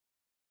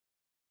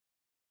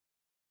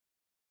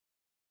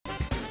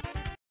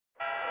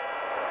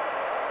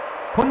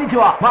こんにち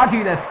は、マーキ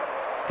ーです。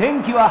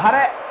天気は晴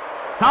れ。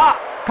さあ、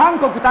韓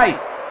国対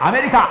ア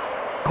メリカ、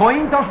コイ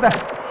ントスです。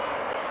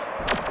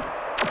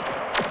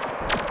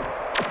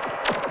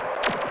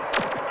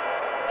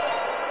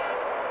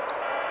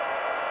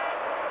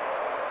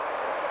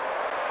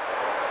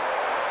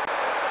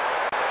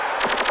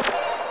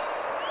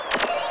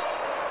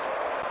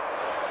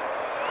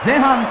前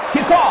半キ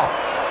ックオフ。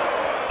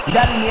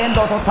左にエン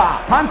ドを取った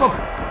韓国、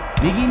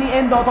右に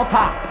エンドを取っ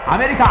たア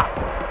メリカ。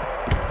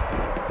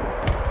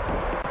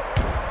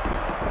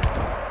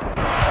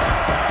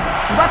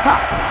奪った。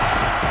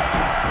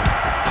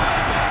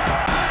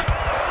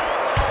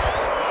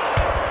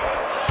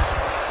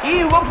いい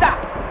動きだ。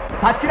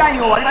タッチライ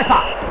ンを割りまし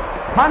た。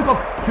韓国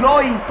スロ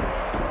ーイン。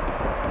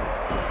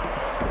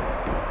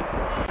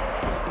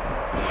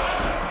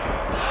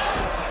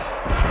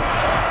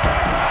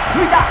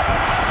抜いた。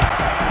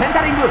セン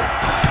タリング、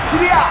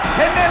クリア。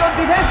懸命の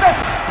ディフェンスで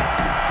す。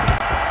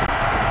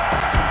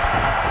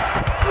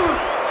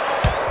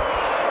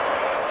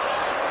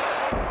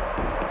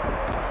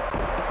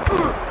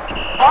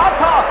あっ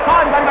と、ファウ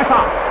ルになりました。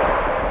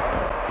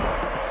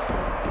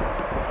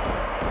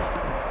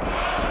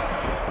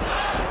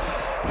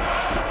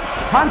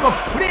韓国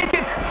フリーキッ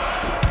ク。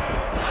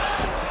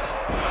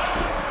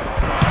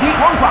リ・ウォン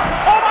ファオ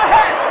ーバーヘ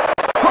ッ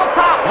ド。取っ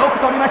た。よく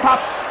取りました。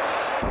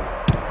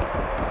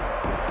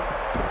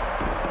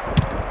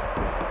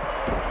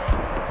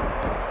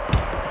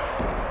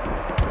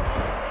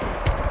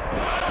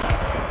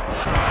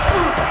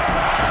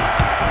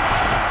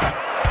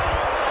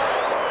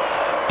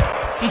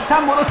一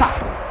旦戻した。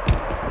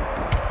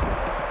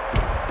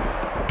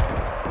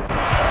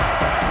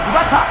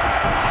奪った。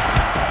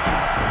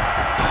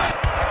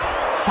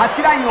タッ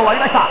チラインを割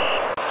りました。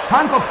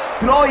韓国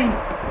スローイン。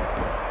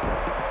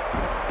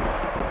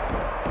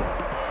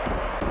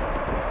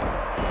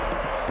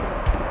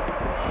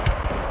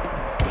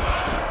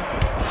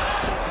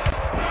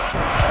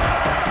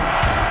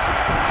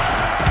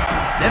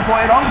前方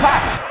へロングパ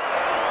ス。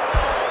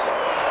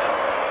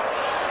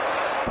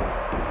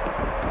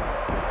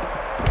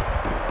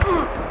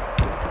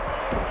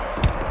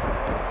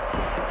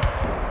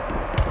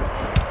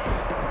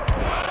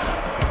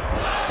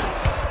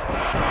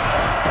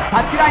タ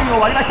ッチラインを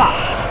割りました。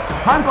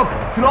韓国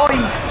スローイ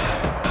ン。イ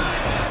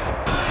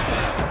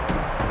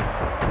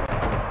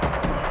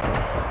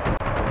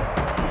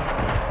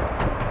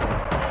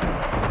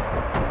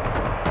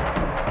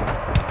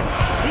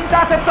ンタ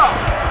ーセプト。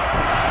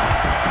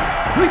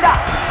抜いた。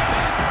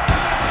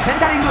セン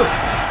タリング、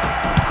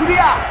クリ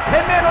ア。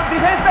懸命のディ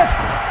フェンスです。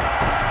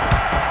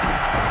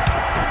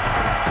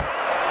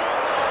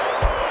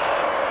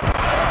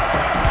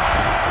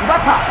奪っ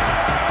た。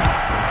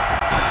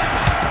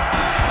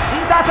イ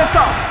ンターセプト。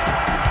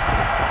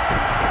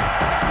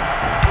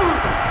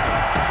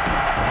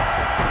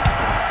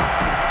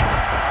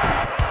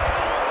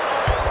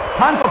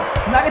韓国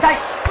投げたい。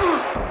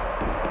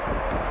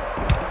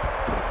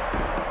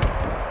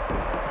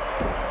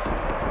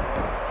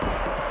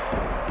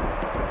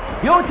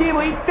両チー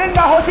ム1点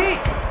が欲しい。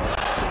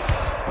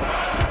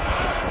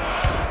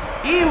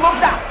いい動き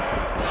だ。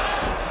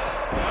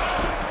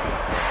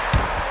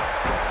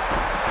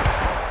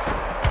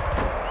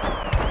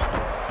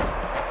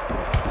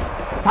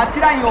タッチ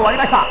ラインを割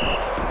りました。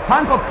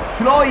韓国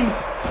スローイン。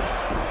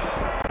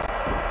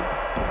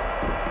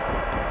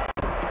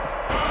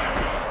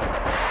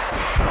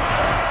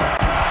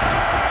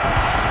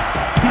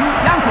キム・ヤ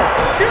ンソ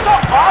シュート。おっ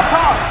と、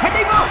ヘデ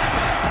ィング。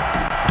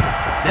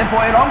前方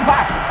へロングパ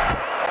ス。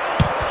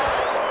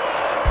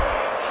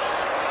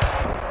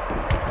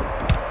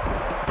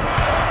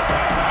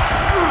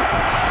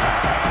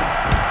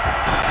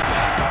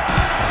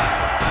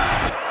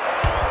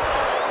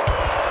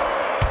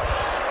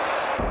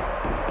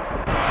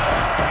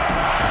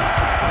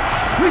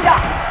抜いた。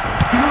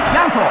キム・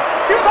ヤンソシ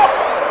ュート。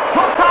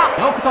取った。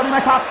よく取りま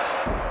した。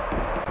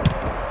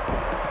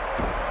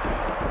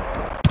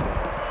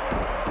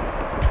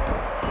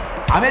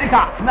アメリ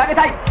カ投げ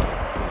たい。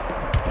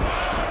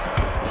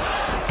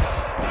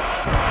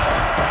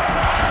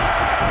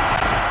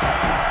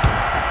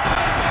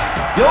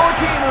両チ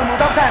ーム無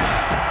得点。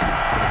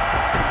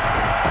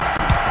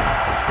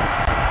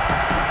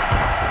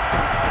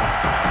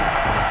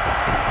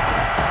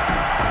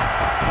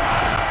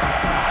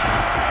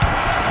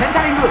セン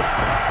タリング、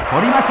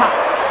取りました。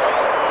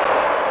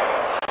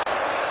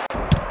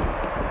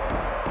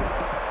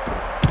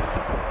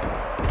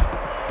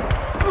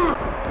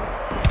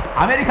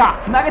アメリカ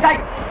投げたい。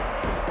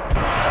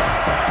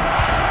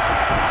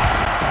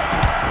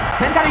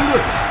センタリング。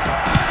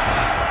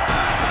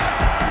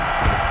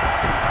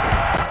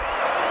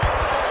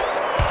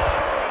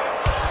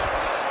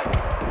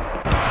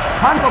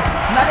韓国投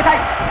げたい。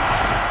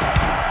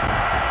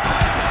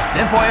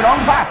前方へロン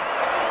グパス。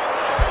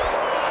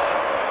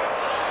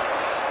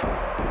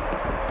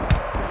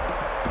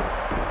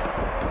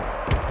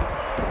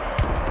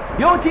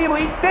両チーム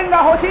1点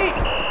が欲しい。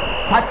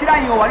タッチラ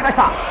インを割りまし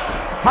た。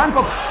韓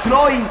国ス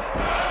ローイン。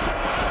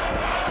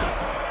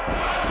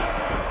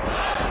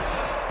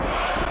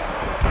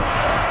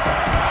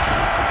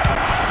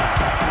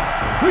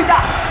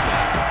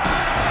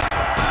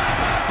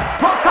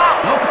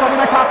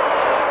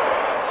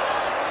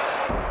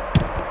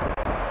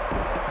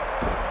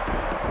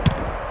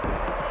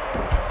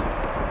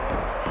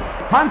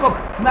韓国つ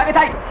なげ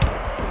たい。イ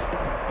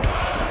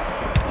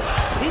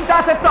ンタ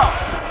ーセプト。1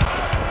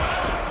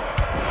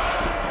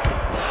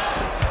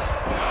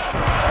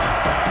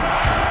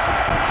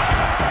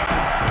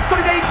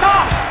人でいっ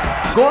た。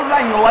ゴールラ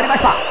インを割りま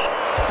した。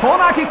コー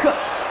ナーキック。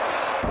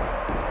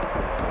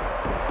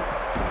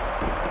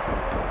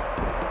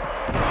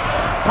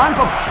韓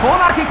国コー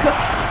ナーキック。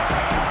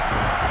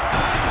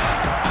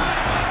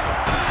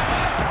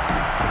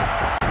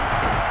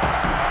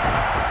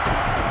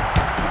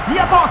ニ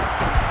アポン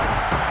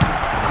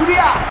クリ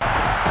ア。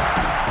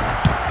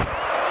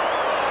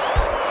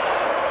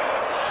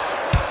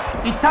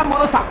一旦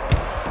戻した。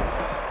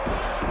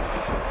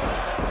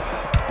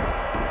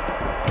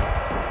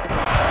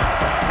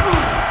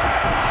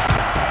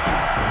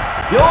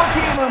両チ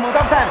ーム無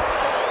得点。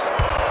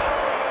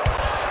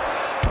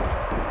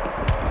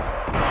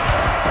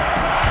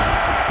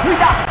抜い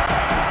た。1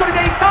人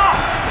でいった。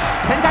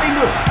センタリン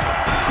グ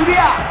クリ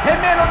ア。懸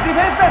命のディフ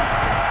ェンスです。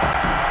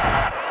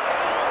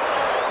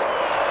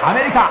ア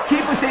メリカキ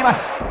ープしています。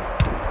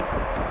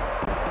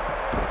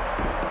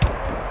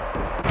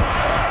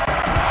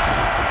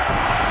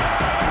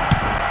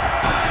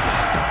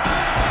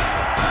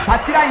タ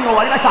ッチラインを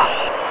割りました。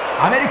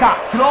アメリカ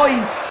スローイ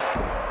ン。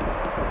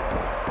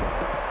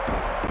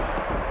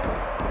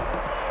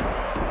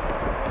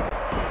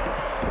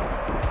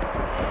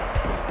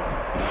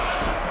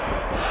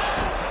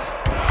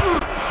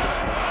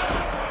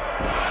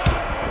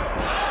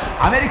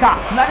アメリカ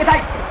つなげた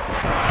い。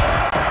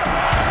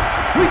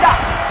吹いた。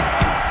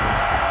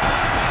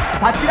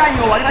タッチライ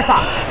ンを割りました。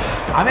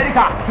アメリ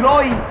カスロ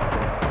ーイン。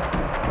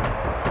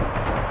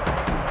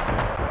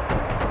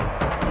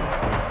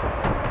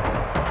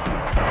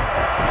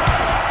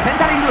セン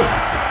タリング。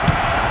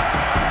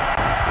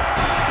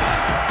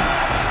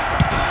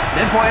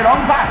前方へロ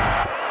ングパス。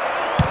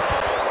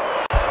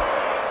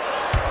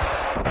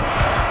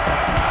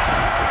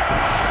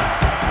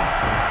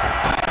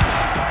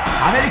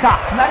アメリカ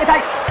つなげた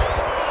い。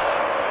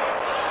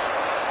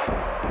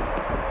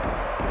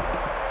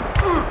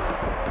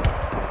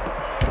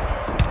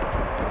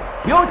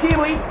両チー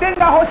ム1点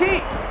が欲し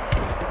い。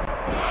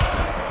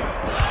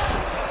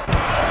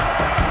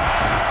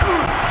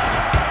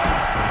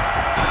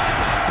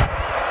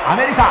ア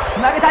メリカつ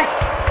なげたい。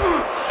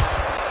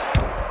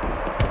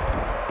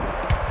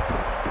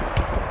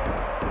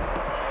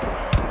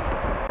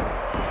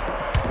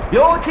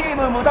両チー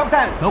ム無得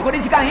点。残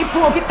り時間1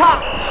分を切っ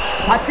た。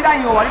タッチラ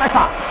インを割りまし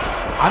た。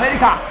アメリ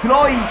カス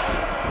ローイン。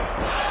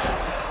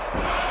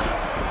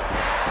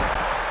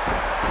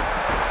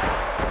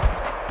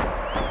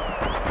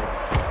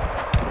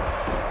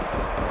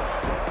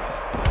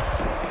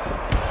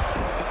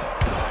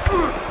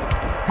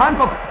韓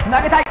国つ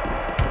なげたい。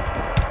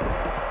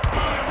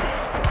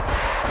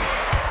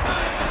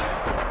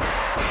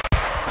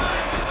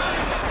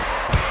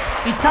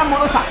一旦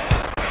戻した。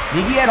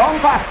右へロング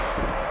パス。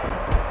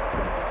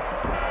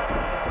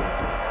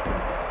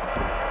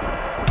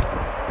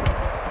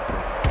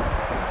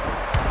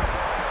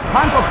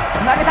韓国つ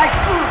なげたい。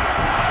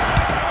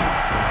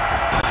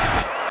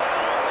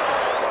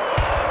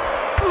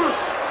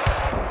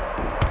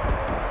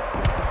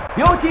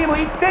両チーム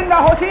1点が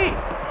欲しい。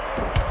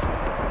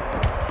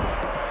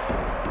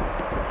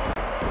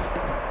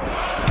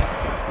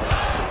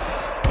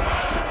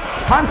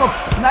韓国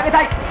つなげ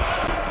たい。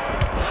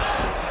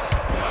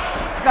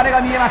疲れ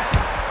が見えます。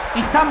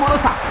一旦戻し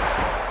た。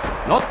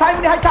ロスタイ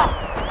ムに入った。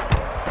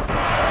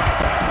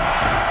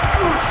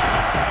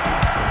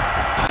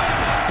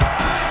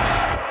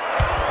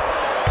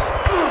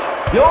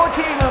両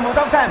チーム無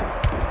得点。フ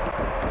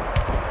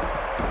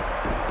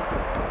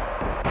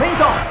ェイン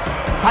ト。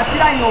タッチ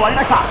ラインを割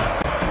りました。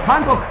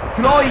韓国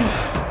スローイン。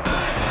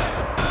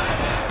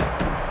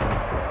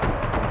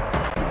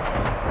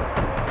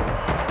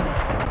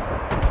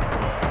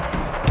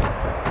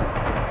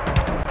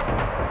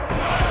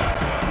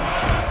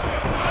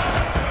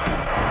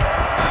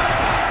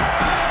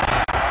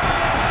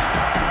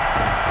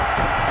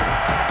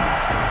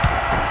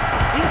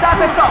インター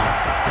セプト。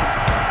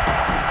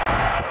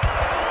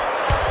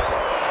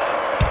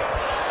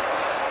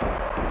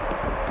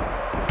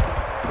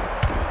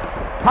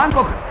韓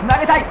国つな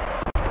げたい。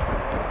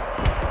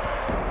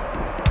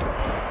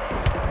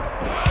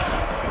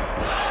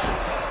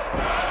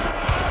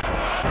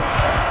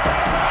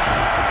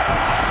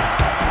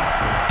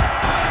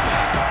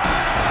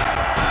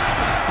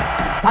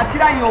タッチ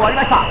ラインを割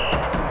りました。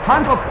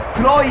韓国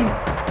スローイン。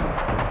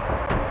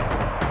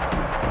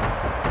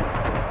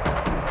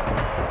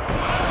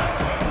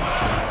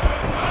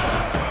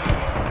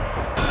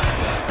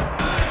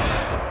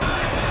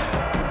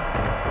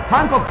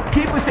韓国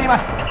キープしていま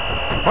す。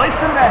ホイッス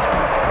ルです。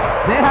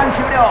前半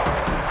終了。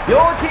両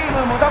チー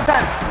ム無得点。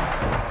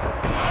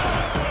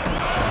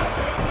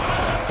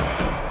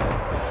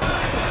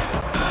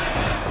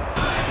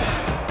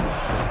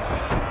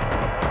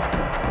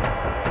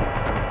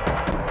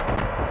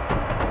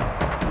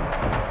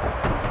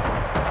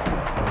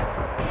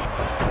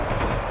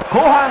後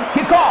半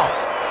キックオフ。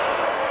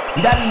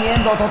左にエ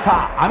ンドを取っ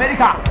たアメリ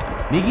カ、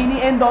右に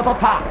エンドを取っ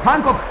た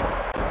韓国。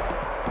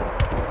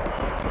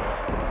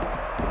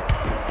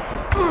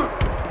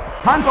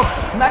韓国投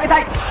げた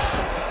い。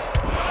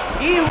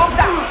いい動き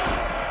だ。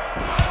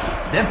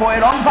前方へ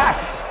ロングパス。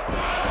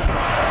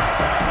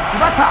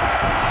奪った。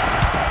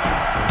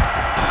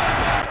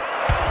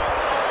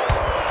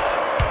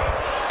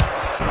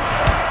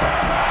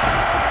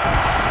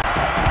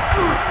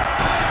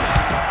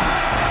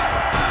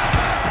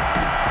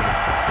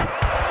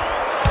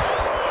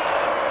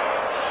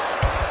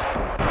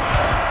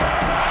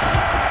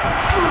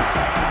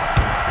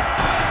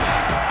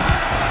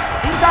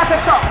インターセ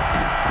プト。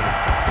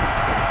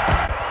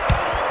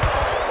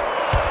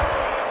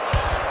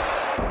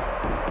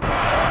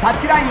タッ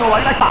チラインを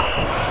割りました。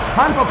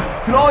韓国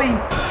スローイン。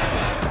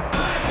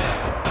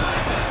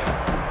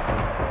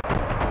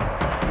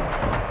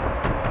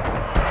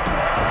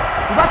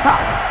奪った。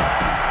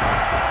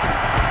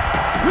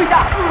抜い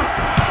た。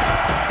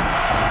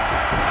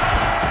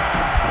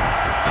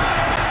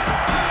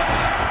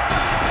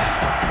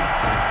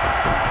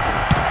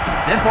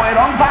前方へ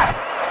ロングパス。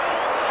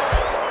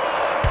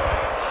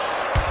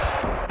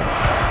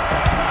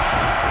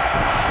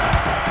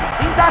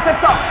インターセプ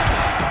ト。ジ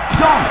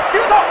ョンシ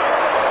ュート。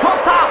取っ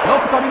た。よ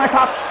く取りまし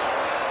た。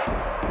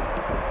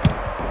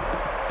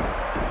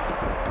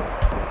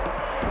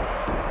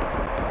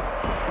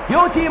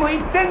両チーム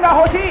1点が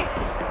欲しい。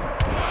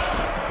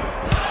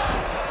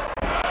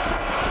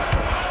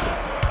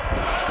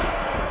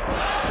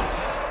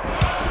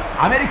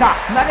アメリカ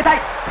投げたい。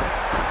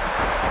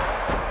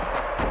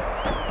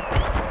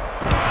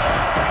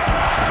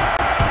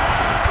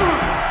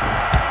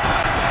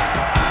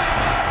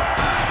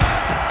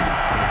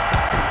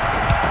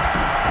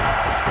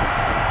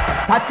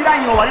タッチラ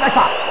インを割りまし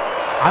た。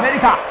アメリ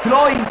カス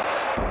ローイン。フ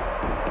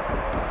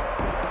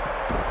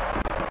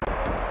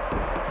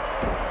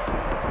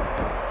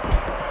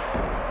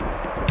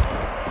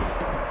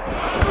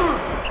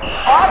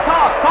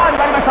ァウルに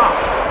なりました。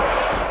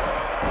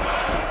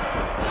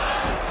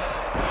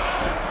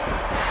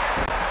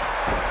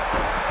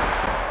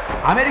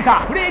アメリカ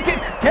フリーキッ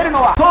ク。蹴る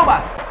のはトー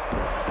マス。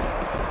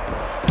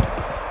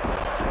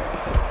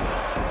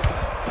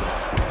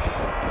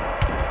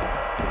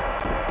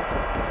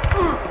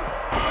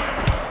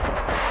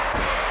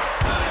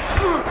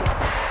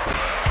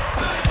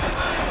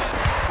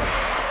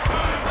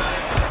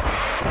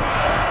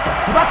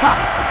奪った。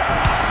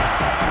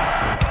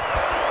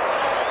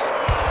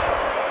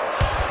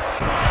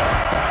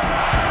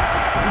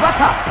奪っ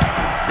た。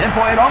前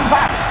方へロング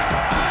パス。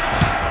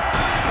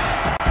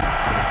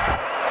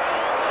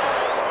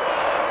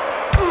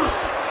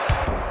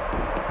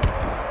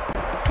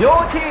両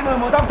チーム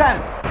無得点。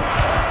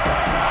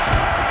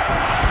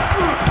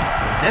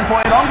前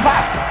方へロングパ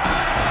ス。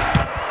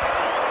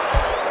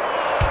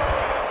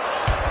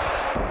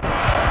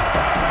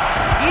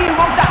いい動き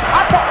だ。あ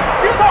っと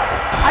シュート。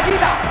はじい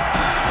た。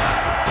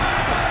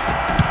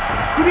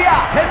クリア。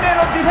懸命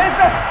のディフェンス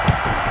です。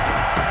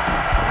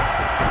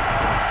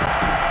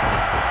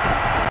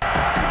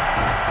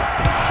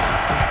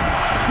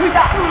抜い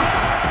た。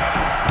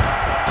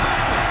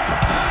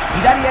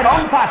左へロ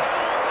ングパス。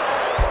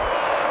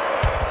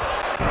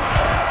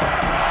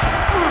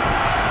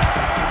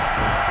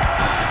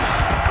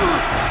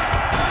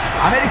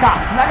アメリカ投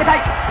げたい。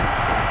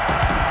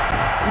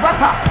奪っ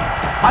た。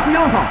パティ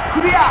ヨンソン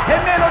クリア。懸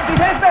命のディ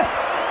フェンスです。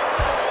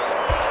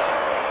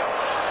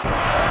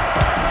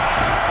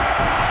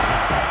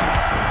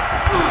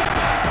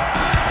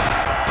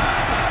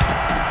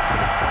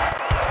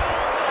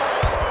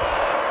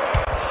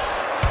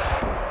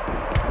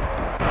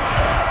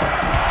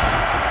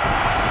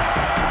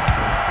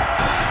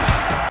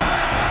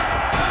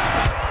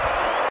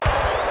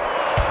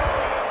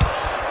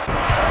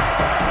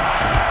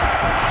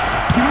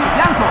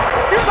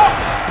シュート。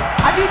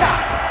はじいた。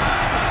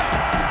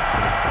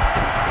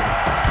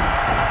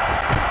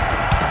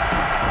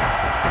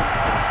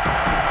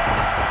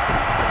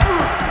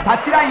タ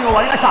ッチラインを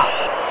割りました。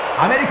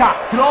アメリカ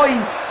スローイ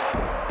ン。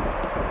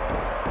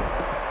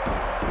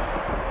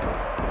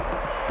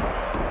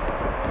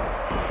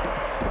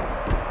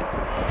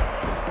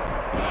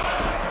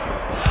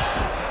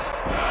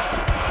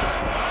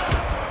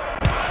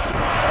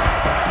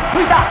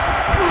抜いた。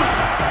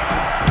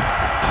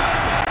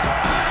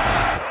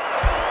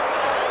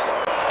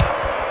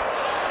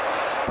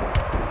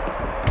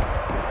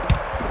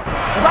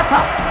奪っ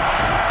た。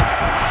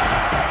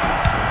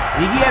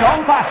右へロ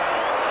ングパス。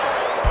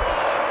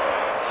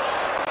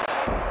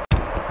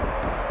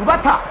奪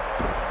った。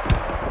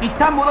一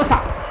旦戻した。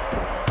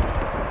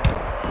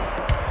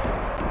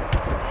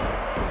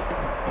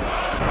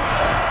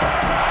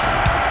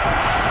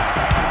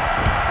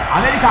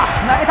アメリカ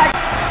投げたい。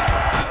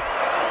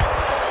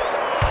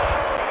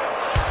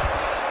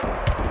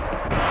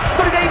一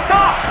人でいっ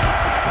た。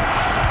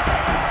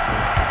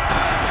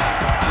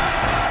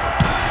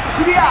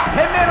クリア。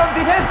懸命の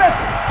ディフェンスで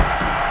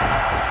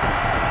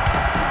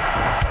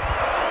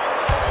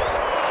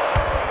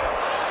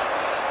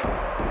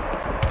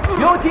す。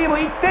両チーム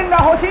1点が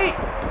欲しい。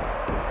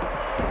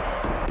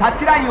タッ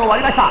チラインを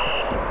割りました。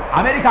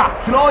アメリカ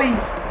スローイン。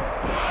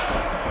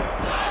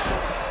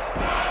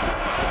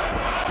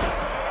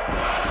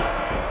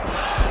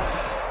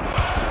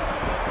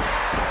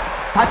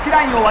タッチ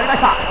ラインを割りま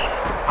した。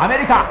アメ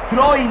リカス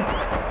ローイン。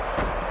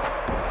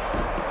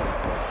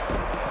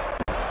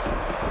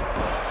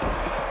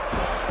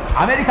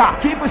アメリカ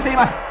キープしてい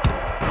ます。フ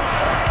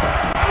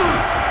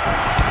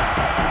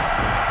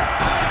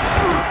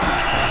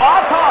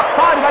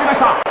ァウルがありまし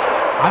た。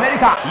アメリ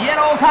カイエ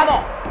ローカード。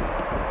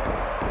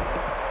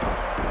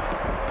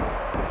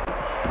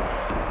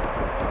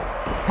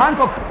韓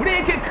国フ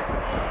リーキック。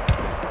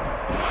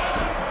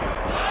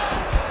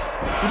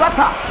奪っ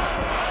た。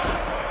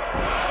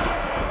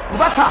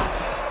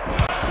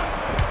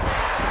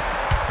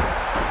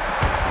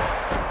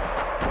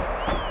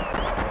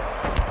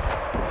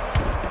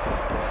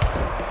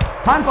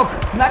韓国つ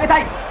なげた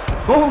い。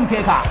5分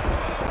経過。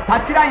タ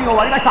ッチラインを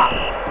割りました。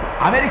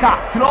アメリカ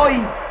スローイン。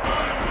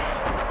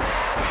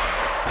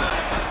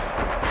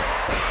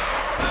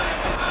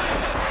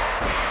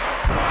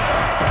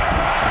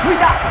抜い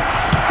た。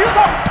シュート。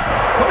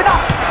止めた。も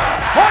う一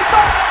度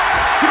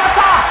決まっ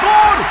た。ゴー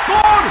ルゴー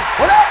ル。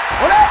ゴール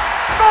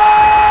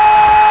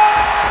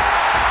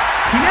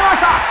決めまし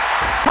た。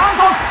韓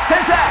国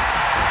先制。さ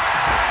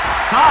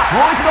あ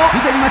もう一度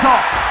見てみましょう。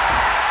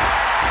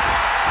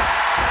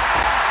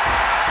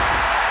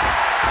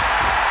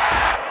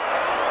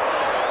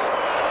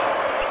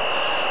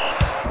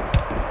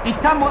一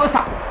旦戻し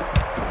た。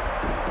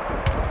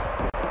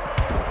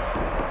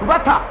奪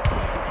った。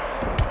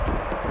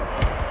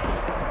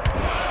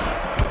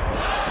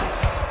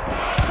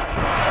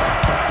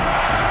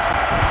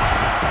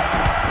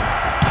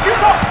シュー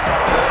ト。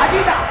弾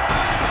いた。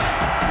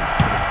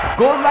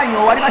ゴールライン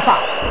を割りました。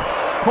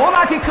コー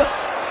ナーキック。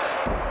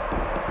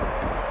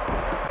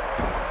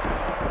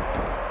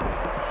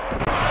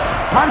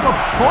韓国コ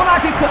ーナ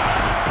ーキック。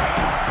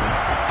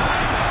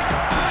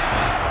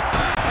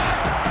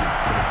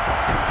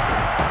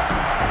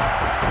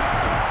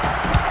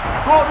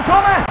ゴール正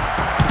面。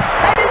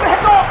ダイビングヘ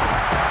ッド。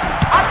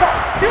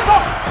シュート。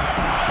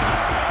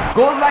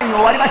ゴールライン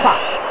を割りました。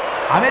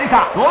アメリ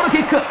カゴールキ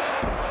ック。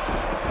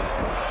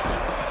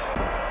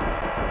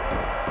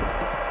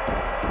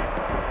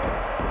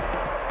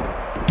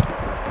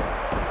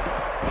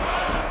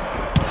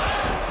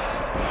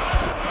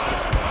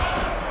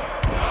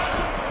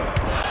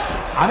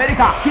アメリ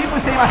カキープ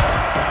しています。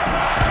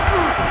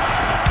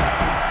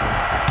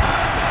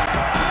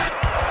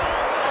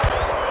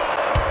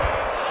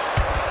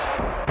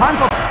韓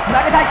国つ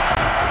なげたい。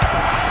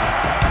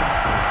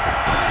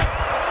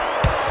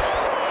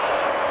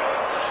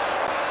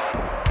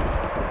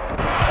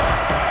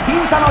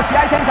僅差の試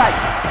合展開。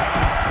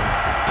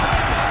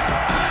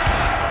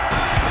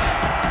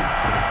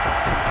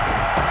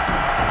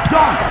ジョ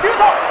ンシュー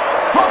ト。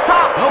取った。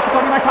よく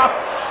取りました。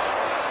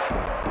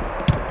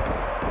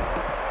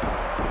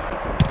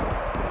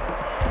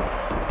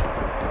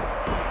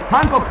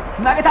韓国つ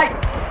なげたい。抜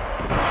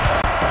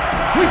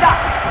いた。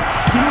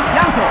キム・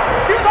ヤンソ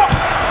シュート。止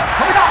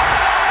めた。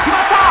決まっ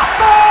た。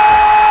ゴール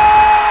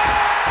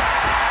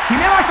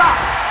決めました。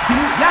キム・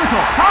ヤンソ。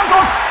韓国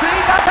追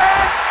加点。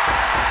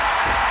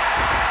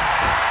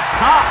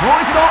さあも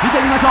う一度見て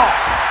みましょ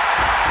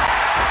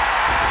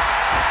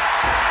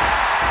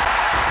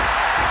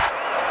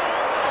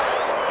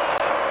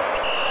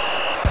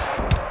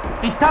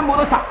う。一旦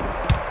戻した。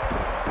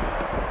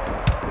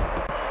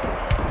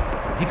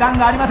時間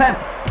がありません。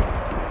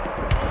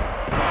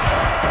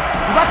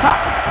奪った。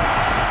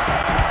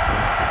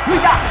抜い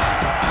た。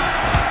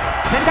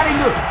センタリ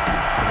ング。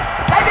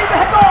ダイビング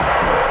ヘッド。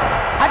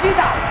弾い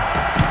た。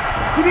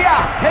クリア。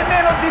懸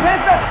命のディフェ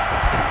ンス。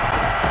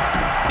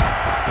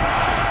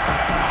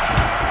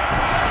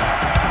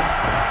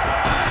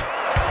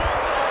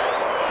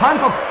韓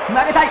国つ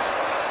なげたい。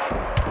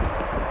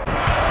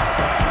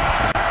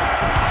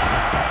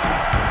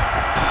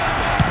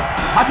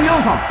パク・ヨ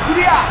ンソンク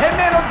リア。懸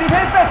命のディフ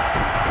ェンス。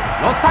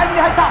6対2に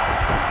入った。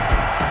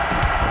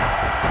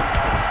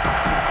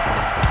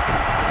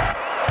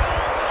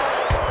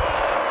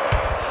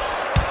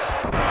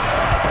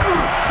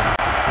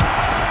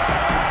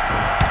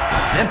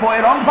前方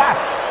へロングパス。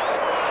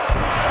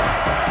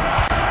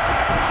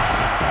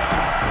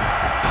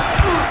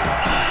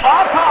フ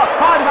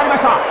ァウルがありま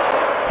した。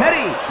ケ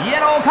リーイエ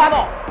ローカー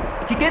ド。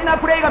危険な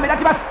プレーが目立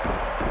ちます。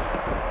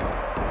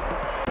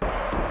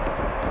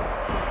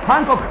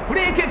韓国フ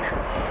リーキック。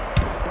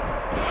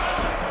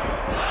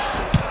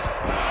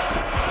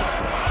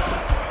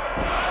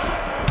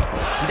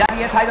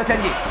左へサイドチェ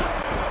ンジ。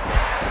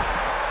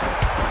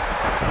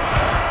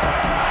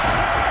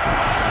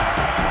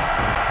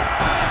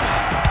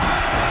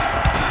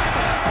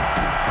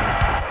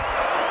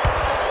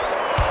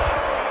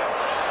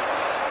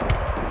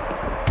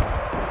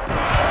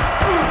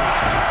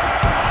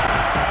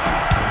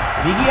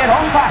右へロ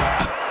ングパス。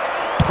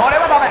これ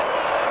はダメ。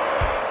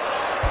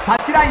タ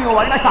ッチラインを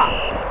割りました。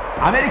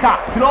アメリカ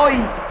スローイ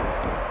ン。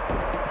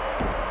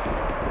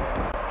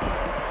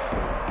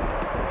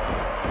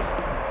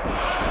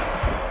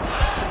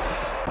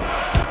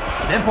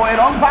前方へ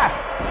ロングパス。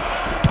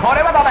こ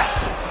れはダメ。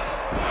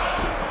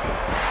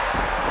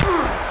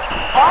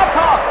フ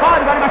ァウ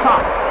ルがありました。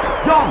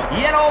ジョン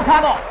イエローカ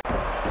ード。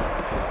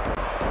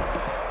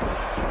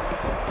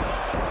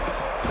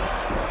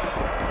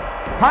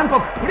韓国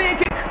フリー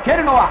キック、蹴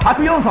るのはパ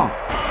ク・ヨンソン。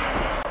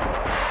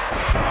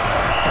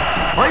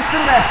ホイッスル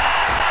です。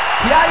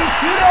試合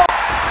終了。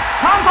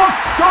韓国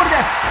勝利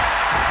です。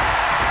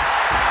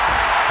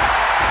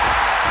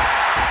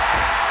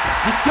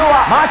実況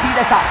はマーティー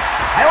でした。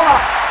さようなら。